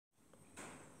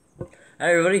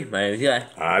Hi everybody, my name is Eli.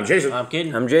 I'm Jason. I'm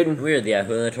Caden. I'm Jaden. We're the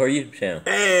Yahoo and the Torah YouTube channel.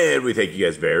 And we thank you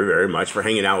guys very, very much for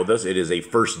hanging out with us. It is a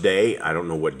first day. I don't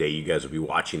know what day you guys will be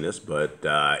watching this, but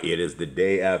it is the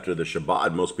day after the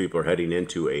Shabbat. Most people are heading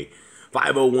into a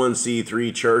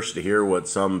 501c3 church to hear what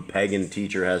some pagan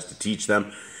teacher has to teach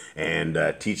them and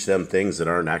teach them things that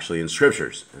aren't actually in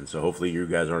scriptures. And so hopefully you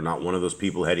guys are not one of those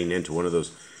people heading into one of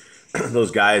those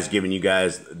those guys giving you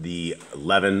guys the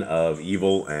leaven of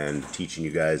evil and teaching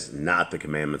you guys not the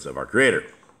commandments of our Creator.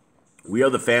 We are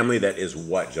the family that is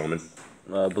what, gentlemen?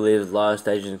 I believe the law,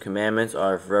 statutes, and commandments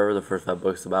are forever. The first 5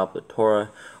 books about the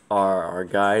Torah are our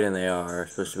guide, and we're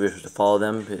supposed to follow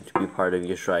them to be part of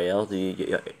Yisrael,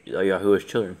 the YHWH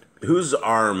children. Who's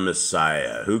our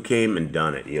Messiah? Who came and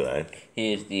done it, Eli?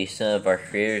 He is the son of our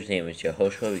Creator. His name is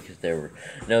Yehoshua because there were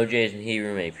no J's in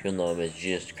Hebrew. Many people know him as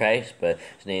Jesus Christ, but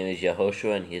his name is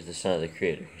Yehoshua, and he is the son of the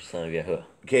Creator. He's the son of Yahuwah.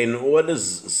 Okay, and what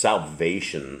does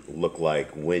salvation look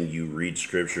like when you read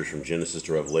scriptures from Genesis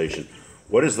to Revelation?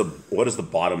 What is the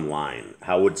bottom line?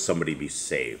 How would somebody be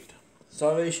saved?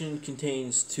 Salvation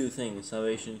contains two things.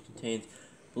 Salvation contains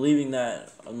believing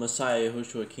that Messiah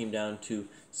Yahushua came down to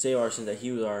save our sins, that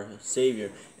he was our Savior,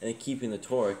 and then keeping the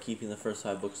Torah, keeping the first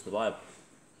 5 books of the Bible.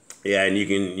 Yeah, and you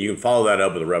can follow that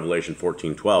up with Revelation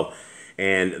 14:12,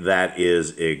 and that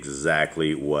is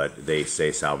exactly what they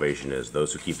say salvation is: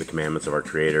 those who keep the commandments of our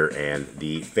Creator and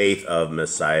the faith of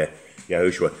Messiah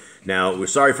Yahushua. Now, we're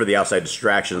sorry for the outside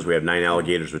distractions. We have 9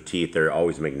 alligators with teeth. They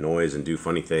always make noise and do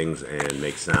funny things and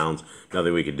make sounds.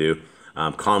 Nothing we could do.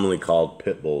 Commonly called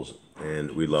pit bulls,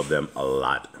 and we love them a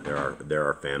lot. They're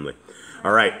our family.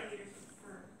 All right.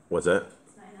 What's that?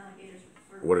 9 alligators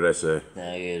with fur. What did I say? 9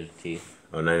 alligators with teeth.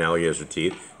 Oh, 9 alligators with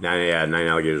teeth. 9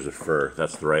 alligators with fur.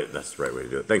 That's the right way to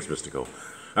do it. Thanks, Mystical.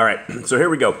 All right, so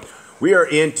here we go. We are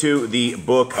into the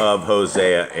book of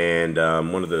Hosea, and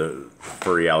one of the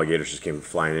furry alligators just came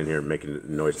flying in here making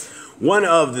noise. One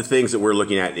of the things that we're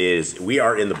looking at is we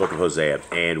are in the book of Hosea,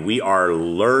 and we are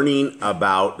learning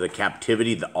about the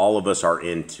captivity that all of us are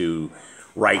into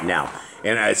right now.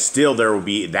 And still there will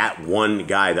be that one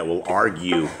guy that will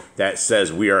argue that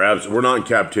says we're not in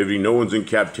captivity, no one's in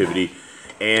captivity.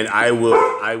 And I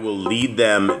will lead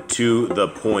them to the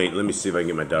point. Let me see if I can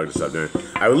get my dog to stop doing it.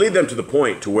 I will lead them to the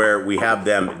point to where we have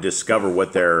them discover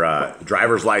what their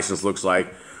driver's license looks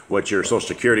like, what your social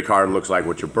security card looks like,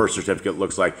 what your birth certificate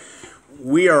looks like.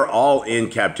 We are all in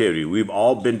captivity. We've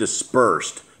all been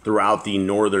dispersed throughout the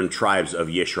northern tribes of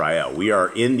Yisrael. We are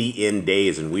in the end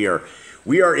days, and we are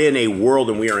in a world,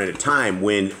 and we are in a time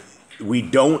when we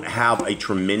don't have a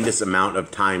tremendous amount of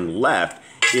time left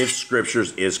if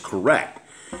Scriptures is correct.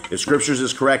 If Scriptures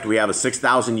is correct, we have a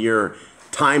 6,000-year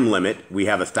time limit. We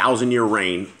have a 1,000-year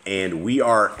reign, and we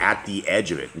are at the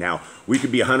edge of it. Now, we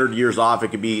could be 100 years off. It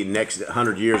could be next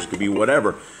 100 years. It could be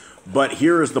whatever. But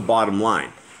here is the bottom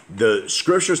line. The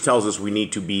Scriptures tells us we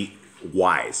need to be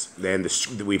wise. And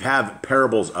we have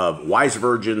parables of wise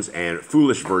virgins and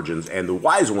foolish virgins, and the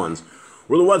wise ones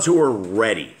were the ones who were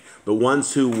ready, the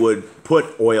ones who would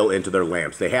put oil into their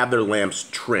lamps. They have their lamps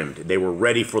trimmed. They were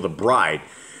ready for the bride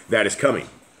that is coming.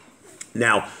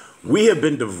 Now, we have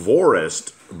been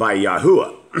divorced by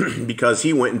Yahuwah because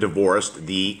he went and divorced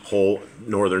the whole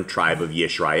northern tribe of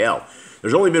Yisrael.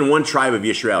 There's only been one tribe of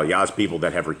Yisrael, Yah's people,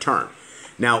 that have returned.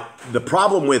 Now, the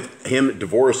problem with him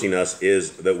divorcing us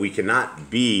is that we cannot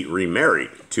be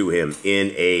remarried to him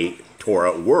in a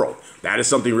Torah world. That is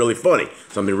something really funny,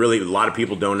 something really a lot of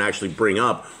people don't actually bring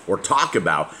up or talk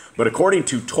about. But according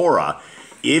to Torah,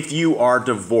 if you are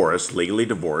divorced, legally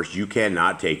divorced, you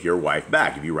cannot take your wife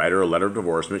back. If you write her a letter of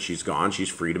divorcement, she's gone. She's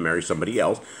free to marry somebody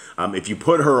else. If you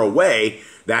put her away,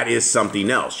 that is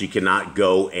something else. She cannot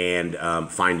go and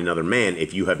find another man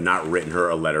if you have not written her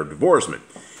a letter of divorcement.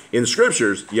 In the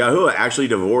Scriptures, Yahuwah actually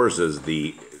divorces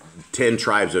the 10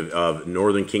 tribes of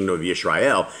northern kingdom of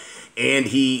Yisrael, and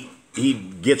he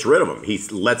gets rid of them. He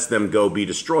lets them go be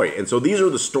destroyed. And so these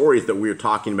are the stories that we're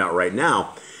talking about right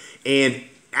now. And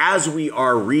as we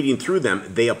are reading through them,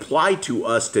 they apply to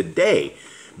us today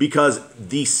because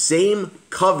the same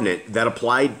covenant that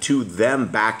applied to them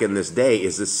back in this day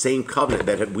is the same covenant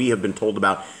that we have been told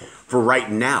about for right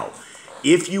now.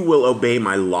 If you will obey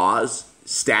my laws,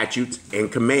 statutes, and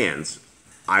commands,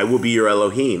 I will be your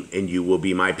Elohim and you will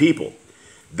be my people.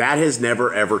 That has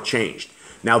never ever changed.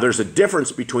 Now there's a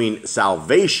difference between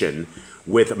salvation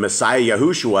with Messiah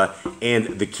Yahushua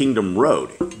and the kingdom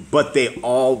road, but they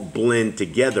all blend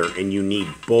together, and you need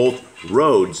both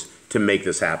roads to make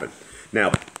this happen.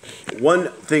 Now, one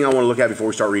thing I want to look at before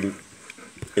we start reading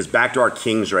is back to our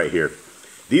kings right here.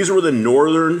 These were the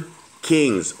northern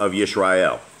kings of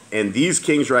Yisrael, and these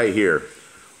kings right here,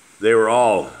 they were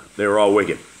all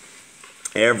wicked.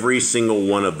 Every single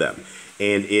one of them.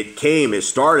 And it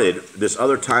started, this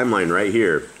other timeline right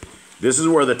here. This is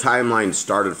where the timeline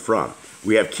started from.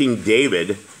 We have King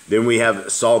David, then we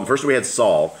have Saul. First we had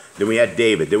Saul, then we had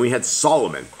David, then we had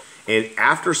Solomon. And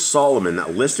after Solomon,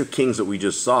 that list of kings that we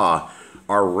just saw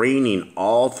are reigning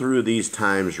all through these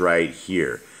times right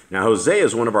here. Now, Hosea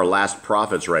is one of our last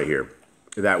prophets right here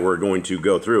that we're going to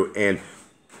go through. And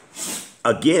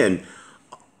again,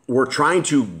 we're trying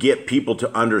to get people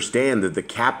to understand that the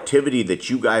captivity that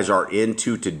you guys are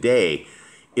into today,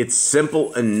 it's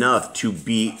simple enough to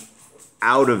be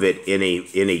out of it in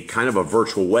a kind of a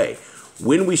virtual way.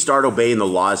 When we start obeying the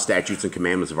laws, statutes, and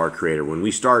commandments of our Creator, when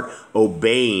we start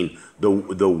obeying the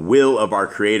will of our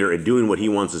Creator and doing what He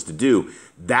wants us to do,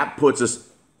 that puts us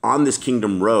on this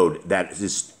kingdom road that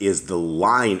is the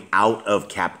line out of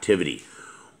captivity.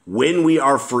 When we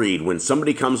are freed, when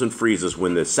somebody comes and frees us,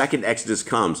 when the second Exodus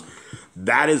comes,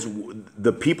 that is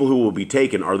the people who will be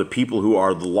taken are the people who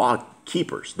are the law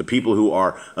keepers, the people who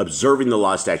are observing the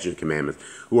law, statutes, and commandments,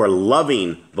 who are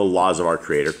loving the laws of our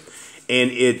Creator.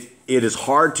 And it is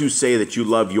hard to say that you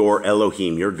love your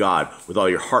Elohim, your God, with all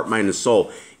your heart, mind, and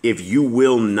soul, if you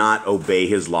will not obey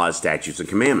His laws, statutes, and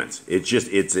commandments. It's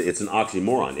an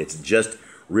oxymoron. It's just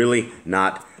really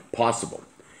not possible.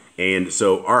 And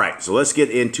so, all right, so let's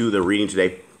get into the reading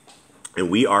today.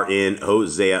 And we are in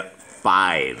Hosea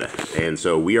 5. And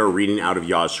so we are reading out of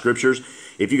Yah's scriptures.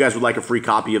 If you guys would like a free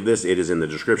copy of this, it is in the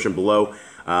description below.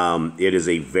 It is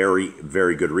a very,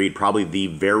 very good read. Probably the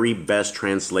very best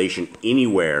translation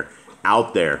anywhere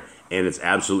out there. And it's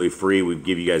absolutely free. We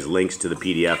give you guys links to the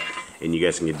PDF. And you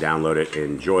guys can download it,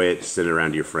 enjoy it, send it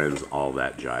around to your friends, all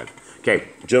that jive. Okay,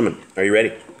 gentlemen, are you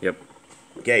ready? Yep.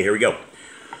 Okay, here we go.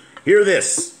 Hear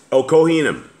this, O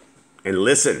Kohanim, and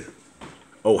listen,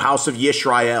 O house of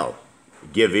Yisrael,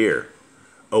 give ear,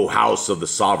 O house of the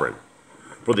sovereign.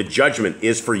 For the judgment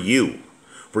is for you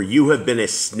have been a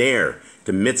snare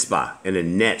to Mitzvah and a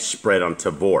net spread on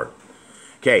Tabor.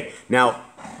 Okay, now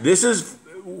this is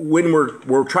when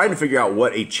we're trying to figure out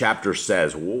what a chapter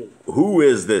says. Who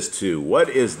is this to? What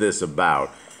is this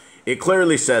about? It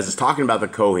clearly says it's talking about the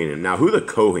Kohanim. Now, who the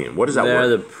Kohanim? What does that They're word?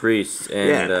 the priests,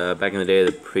 and back in the day,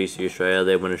 the priests of Israel,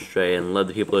 they went astray and led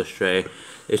the people astray.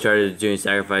 They started doing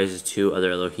sacrifices to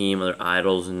other Elohim, other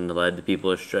idols, and led the people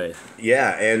astray.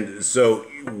 Yeah, and so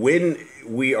when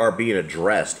we are being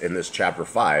addressed in this chapter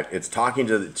 5, it's talking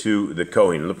to the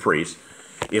Kohanim, the priests.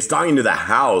 It's talking to the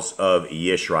house of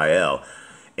Yisrael.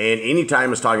 And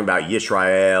anytime it's talking about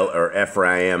Yisrael or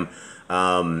Ephraim,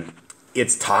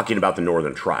 it's talking about the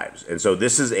northern tribes. And so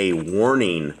this is a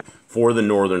warning for the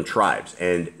northern tribes.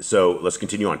 And so let's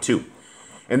continue on 2.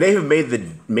 And they have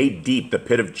made deep the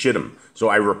pit of Chittim, so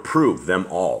I reprove them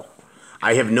all.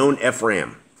 I have known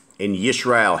Ephraim, and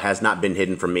Yisrael has not been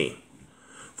hidden from me.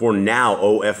 For now,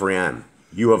 O Ephraim,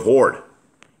 you have whored.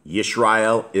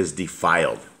 Yisrael is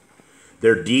defiled.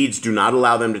 Their deeds do not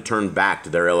allow them to turn back to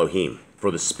their Elohim,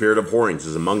 for the spirit of whorings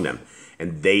is among them,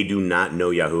 and they do not know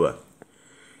Yahuwah.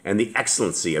 And the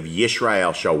excellency of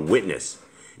Yisrael shall witness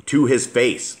to his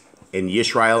face, and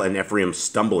Yisrael and Ephraim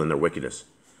stumble in their wickedness.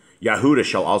 Yahudah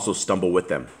shall also stumble with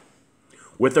them.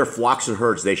 With their flocks and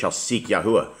herds they shall seek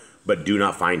Yahuwah, but do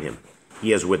not find him. He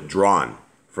has withdrawn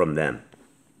from them.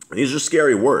 And these are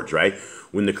scary words, right?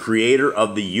 When the creator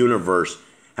of the universe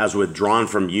has withdrawn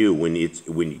from you,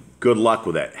 when good luck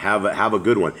with it, have a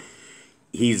good one.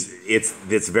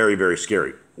 It's very, very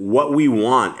scary. What we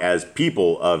want as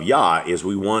people of Yah is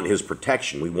we want his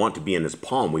protection. We want to be in his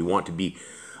palm. We want to be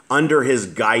under his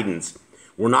guidance.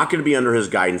 We're not going to be under his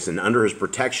guidance and under his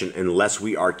protection unless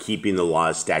we are keeping the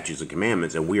laws, statutes, and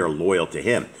commandments, and we are loyal to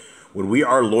him. When we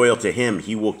are loyal to him,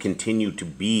 he will continue to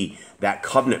be that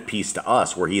covenant piece to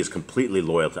us where he is completely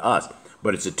loyal to us.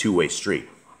 But it's a two-way street.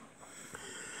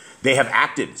 They have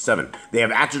acted, 7, they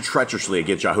have acted treacherously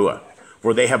against Yahuwah,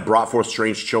 for they have brought forth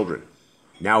strange children.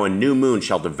 Now a new moon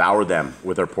shall devour them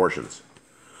with their portions.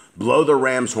 Blow the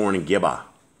ram's horn in Gibeah,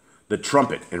 the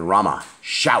trumpet in Ramah.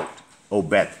 Shout, O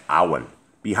Beth Awen.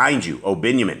 Behind you, O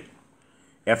Benjamin.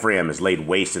 Ephraim is laid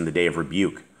waste in the day of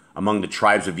rebuke. Among the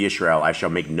tribes of Israel I shall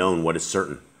make known what is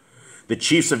certain. The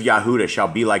chiefs of Yahudah shall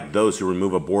be like those who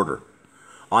remove a border.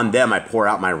 On them I pour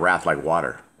out my wrath like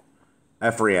water.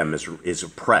 Ephraim is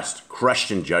oppressed, crushed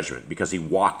in judgment, because he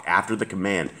walked after the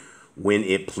command when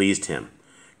it pleased him.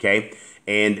 Okay?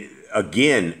 And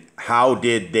again, how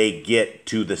did they get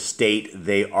to the state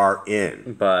they are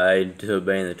in? By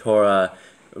disobeying the Torah,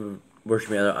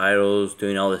 worshiping other idols,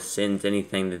 doing all the sins,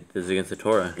 anything that is against the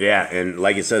Torah. Yeah, and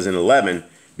like it says in 11,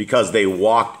 because they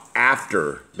walked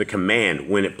after the command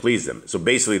when it pleased them. So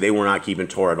basically, they were not keeping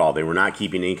Torah at all. They were not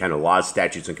keeping any kind of laws,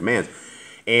 statutes, and commands.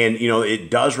 And, you know, it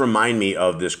does remind me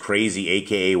of this crazy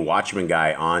AKA Watchman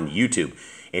guy on YouTube.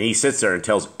 And he sits there and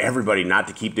tells everybody not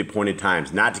to keep the appointed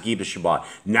times, not to keep the Shabbat,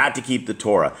 not to keep the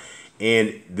Torah.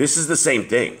 And this is the same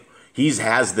thing. He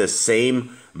has this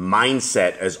same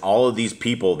mindset as all of these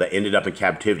people that ended up in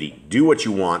captivity. Do what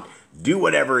you want. Do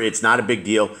whatever. It's not a big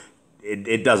deal.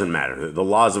 It doesn't matter. The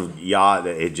laws of Yah,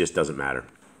 it just doesn't matter.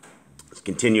 Let's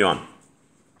continue on.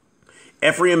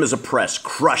 Ephraim is oppressed,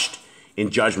 crushed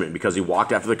in judgment because he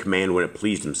walked after the command when it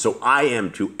pleased him. So I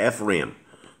am to Ephraim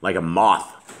like a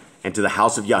moth, and to the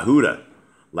house of Yehudah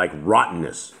like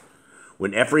rottenness.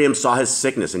 When Ephraim saw his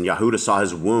sickness and Yehudah saw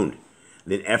his wound,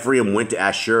 then Ephraim went to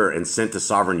Ashur and sent to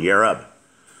sovereign Yerub.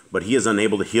 But he is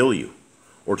unable to heal you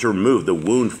or to remove the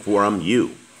wound from you.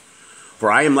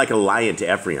 For I am like a lion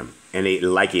to Ephraim, and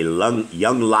like a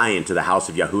young lion to the house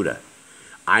of Yehudah.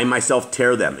 I myself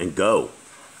tear them and go.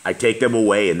 I take them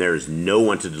away, and there is no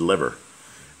one to deliver.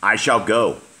 I shall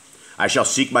go. I shall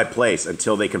seek my place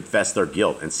until they confess their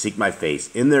guilt and seek my face.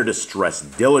 In their distress,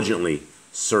 diligently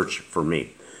search for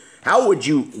me.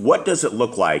 What does it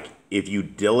look like if you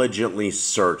diligently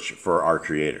search for our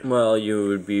Creator? Well, you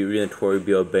would be reading the Torah, you'd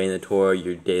be obeying the Torah,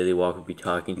 your daily walk would be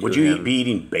talking to him. Would you be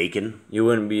eating bacon? You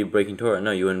wouldn't be breaking Torah.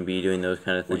 No, you wouldn't be doing those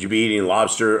kind of things. Would you be eating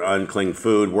lobster, unclean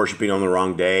food, worshiping on the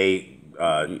wrong day?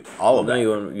 All of that.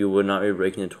 No, you would not be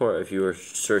breaking the Torah. If you were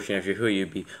searching after who, you'd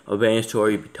be obeying his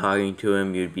Torah, you'd be talking to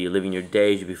him, you'd be living your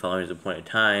days, you'd be following his appointed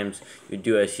times, you'd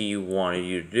do as he wanted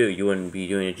you to do. You wouldn't be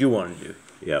doing what you wanted to do.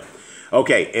 Yep.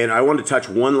 Okay, and I want to touch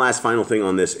one last final thing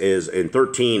on this. Is in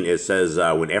 13, it says,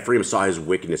 when Ephraim saw his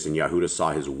wickedness and Yehudah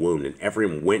saw his wound, and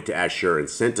Ephraim went to Ashur and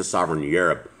sent to sovereign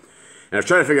Yerub. And I was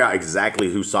trying to figure out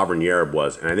exactly who sovereign Yerub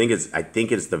was, and I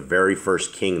think it's the very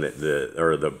first king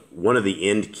one of the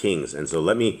end kings. And so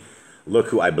let me look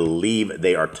who I believe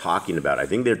they are talking about. I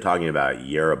think they're talking about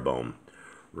Jeroboam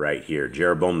right here.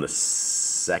 Jeroboam the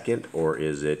second, or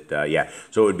is it? Yeah.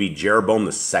 So it would be Jeroboam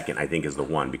the second, I think, is the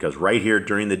one, because right here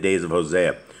during the days of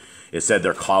Hosea, it said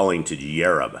they're calling to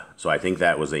Yerub. So I think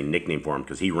that was a nickname for him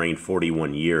because he reigned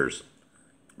 41 years.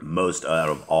 Most out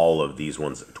of all of these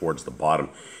ones towards the bottom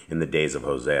in the days of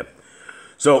Hosea.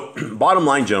 So, bottom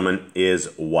line, gentlemen, is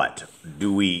what?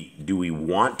 Do we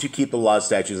want to keep the laws,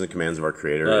 statutes, and commands of our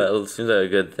Creator? It seems like a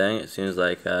good thing. It seems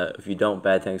like if you don't,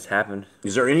 bad things happen.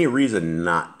 Is there any reason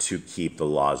not to keep the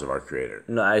laws of our Creator?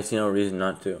 No, I see no reason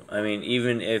not to. I mean,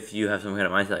 even if you have some kind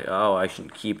of mindset like, oh, I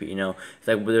shouldn't keep it, you know, it's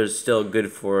like, but there's still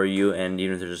good for you, and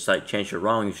even if there's a slight chance you're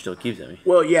wrong, you still keep them.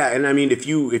 Well, yeah, and I mean, if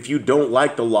you don't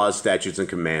like the laws, statutes, and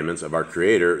commandments of our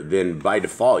Creator, then by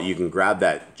default, you can grab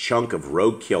that chunk of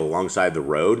roadkill alongside the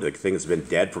road, the thing that's been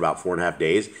dead for about 4.5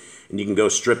 days, and you can go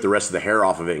strip the rest of the hair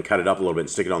off of it and cut it up a little bit and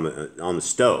stick it on the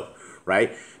stove,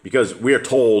 right? Because we are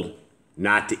told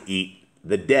not to eat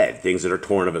the dead, things that are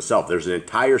torn of itself. There's an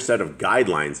entire set of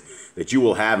guidelines that you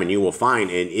will have and you will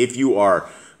find, and if you are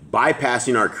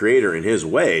bypassing our Creator in His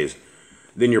ways,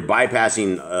 then you're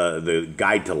bypassing the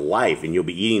guide to life, and you'll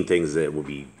be eating things that will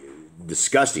be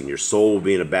disgusting. Your soul will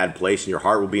be in a bad place, and your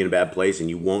heart will be in a bad place, and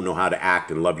you won't know how to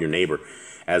act and love your neighbor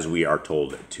as we are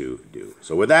told to do.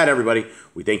 So with that, everybody,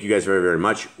 we thank you guys very, very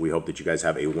much. We hope that you guys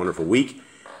have a wonderful week,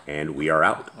 and we are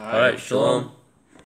out. All right, shalom.